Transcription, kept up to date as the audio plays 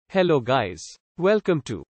Hello guys. Welcome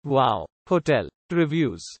to Wow Hotel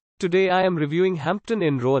Reviews. Today I am reviewing Hampton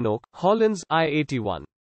Inn Roanoke, Hollins, I-81.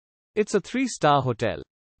 It's a 3-star hotel.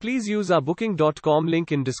 Please use our booking.com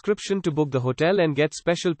link in description to book the hotel and get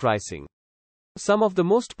special pricing. Some of the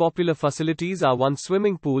most popular facilities are one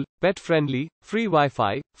swimming pool, pet-friendly, free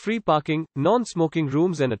Wi-Fi, free parking, non-smoking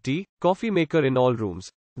rooms and a tea, coffee maker in all rooms.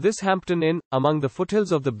 This Hampton Inn, among the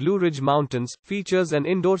foothills of the Blue Ridge Mountains, features an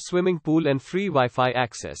indoor swimming pool and free Wi-Fi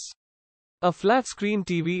access. A flat-screen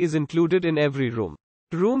TV is included in every room.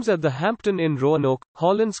 Rooms at the Hampton Inn Roanoke,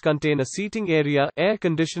 Hollins contain a seating area, air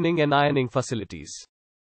conditioning and ironing facilities.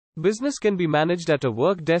 Business can be managed at a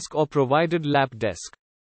work desk or provided lap desk.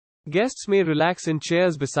 Guests may relax in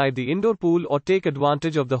chairs beside the indoor pool or take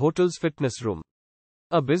advantage of the hotel's fitness room.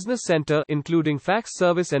 A business center, including fax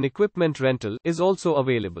service and equipment rental, is also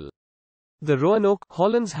available. The Roanoke,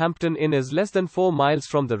 Hollins Hampton Inn is less than 4 miles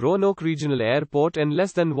from the Roanoke Regional Airport and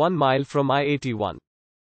less than 1 mile from I-81.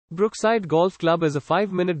 Brookside Golf Club is a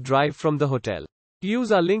 5-minute drive from the hotel.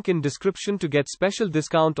 Use our link in description to get special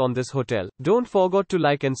discount on this hotel. Don't forget to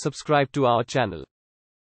like and subscribe to our channel.